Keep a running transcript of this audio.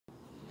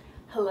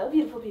Hello,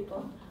 beautiful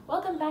people.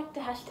 Welcome back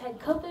to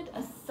 #COVID,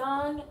 a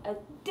song a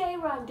day.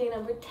 We're on day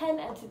number 10,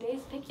 and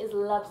today's pick is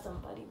Love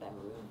Somebody by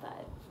Maroon V.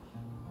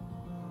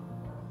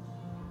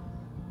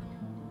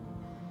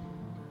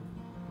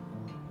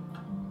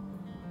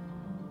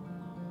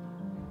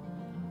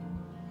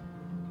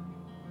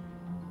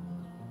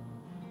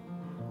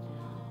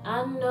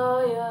 I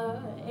know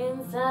your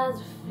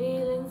insides are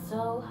feeling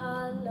so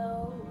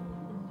hollow.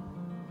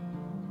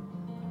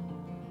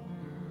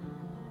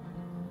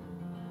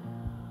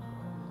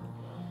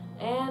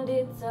 And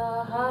it's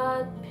a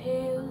hard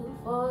pill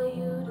for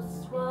you to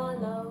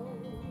swallow.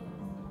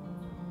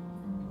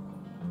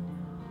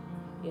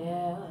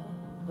 Yeah,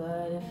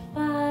 but if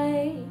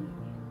I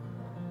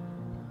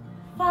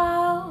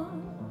fall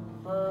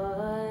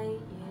for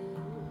you,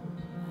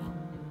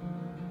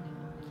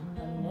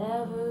 I'll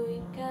never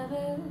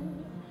recover.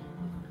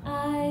 If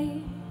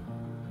I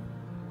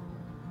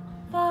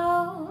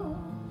fall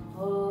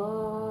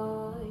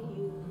for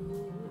you,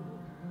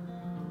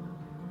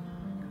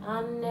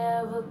 I'll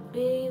never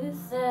be the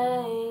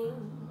same.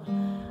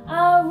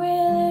 I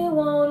really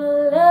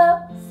wanna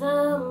love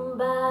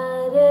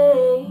somebody.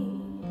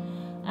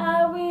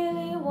 I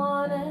really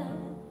wanna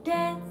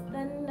dance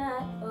the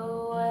night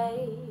away.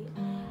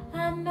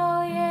 I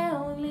know you're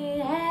only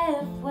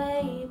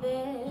halfway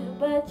there,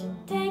 but you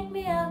take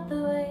me out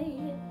the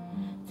way.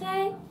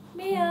 Take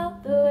me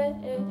out the way.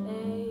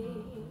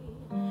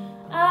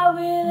 I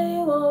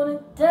really wanna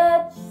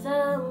touch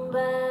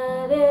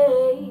somebody.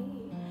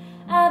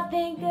 I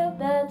think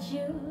about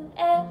you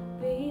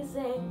every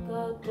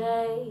single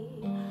day.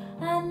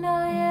 I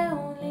know you're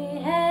only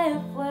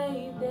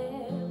halfway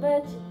there,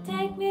 but you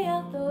take me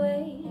out the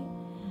way.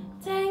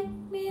 Take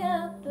me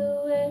out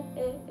the way.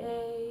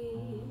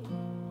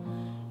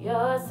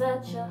 You're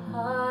such a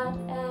hard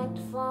act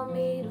for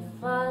me to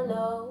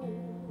follow.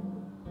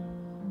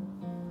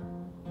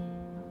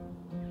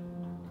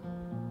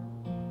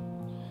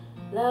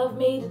 Love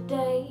me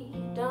today,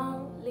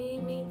 don't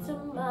leave me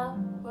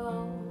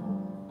tomorrow.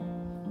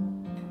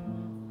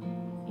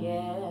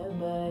 Yeah,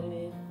 but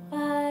if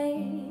I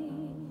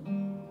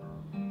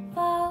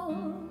fall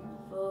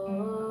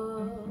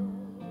for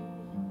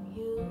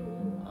you,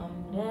 I'll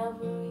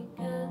never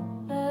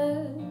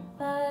recover.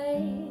 If I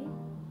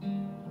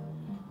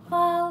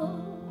fall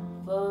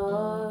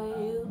for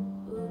you,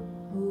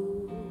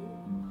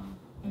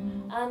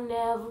 I'll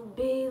never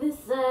be the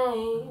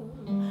same.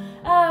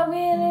 I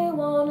really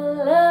wanna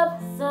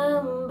love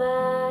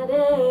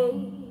somebody.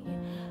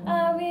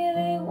 I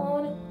really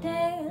wanna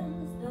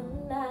dance the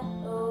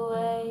night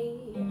away.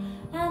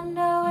 I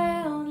know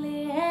we're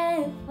only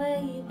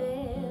halfway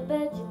there,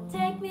 but you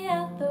take me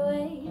out the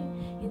way.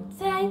 You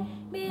take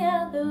me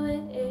out the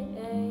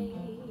way.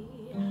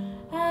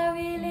 I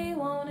really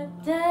wanna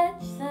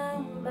touch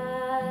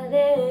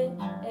somebody.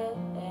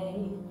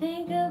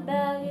 Think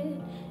about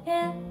it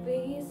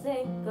every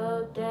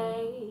single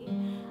day.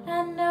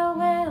 I know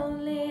we're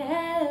only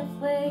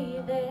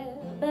halfway there,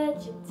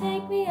 but you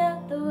take me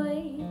out the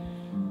way.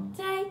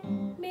 Take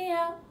me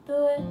out the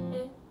way.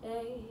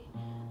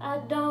 I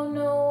don't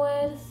know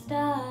where to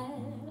start.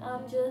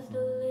 I'm just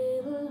a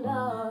little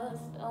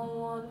lost. I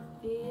wanna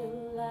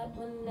feel like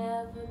we're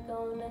never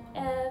gonna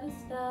ever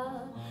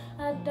stop.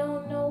 I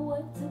don't know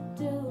what to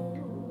do.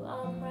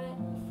 I'm right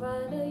in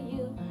front of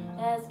you,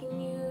 asking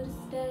you to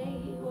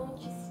stay. Won't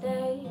you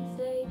stay,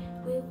 stay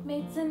with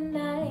me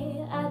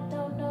tonight? I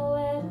don't know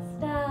where to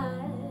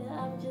start.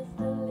 I'm just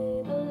a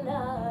little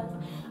lost.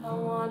 I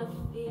wanna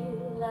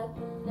feel like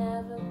we're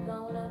never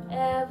gonna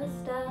ever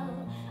stop.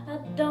 I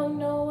don't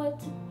know what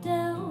to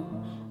do.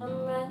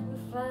 I'm right in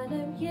front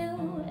of you,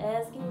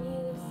 asking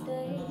you to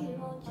stay.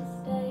 Won't you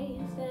stay,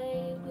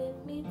 stay with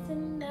me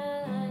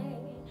tonight?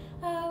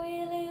 I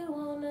really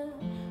wanna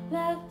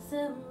love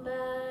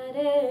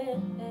somebody.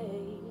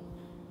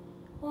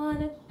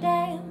 Wanna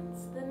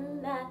dance the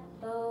night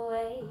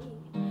away.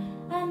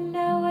 I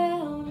know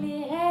we're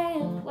only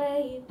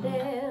halfway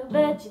there,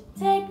 but you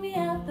take me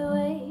out the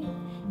way.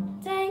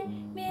 Take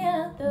me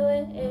out the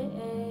way.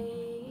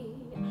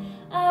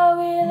 I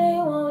really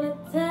wanna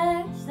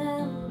touch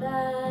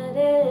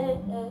somebody.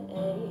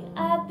 I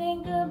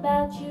think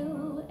about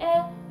you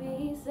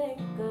every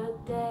single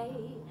day.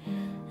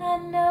 I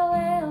know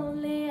we're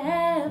only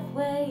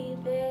halfway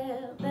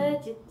there,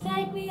 but you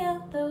take me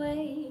out the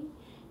way.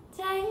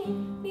 Take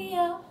me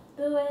out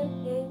the way.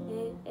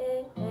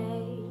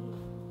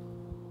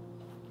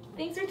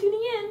 Thanks for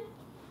tuning in.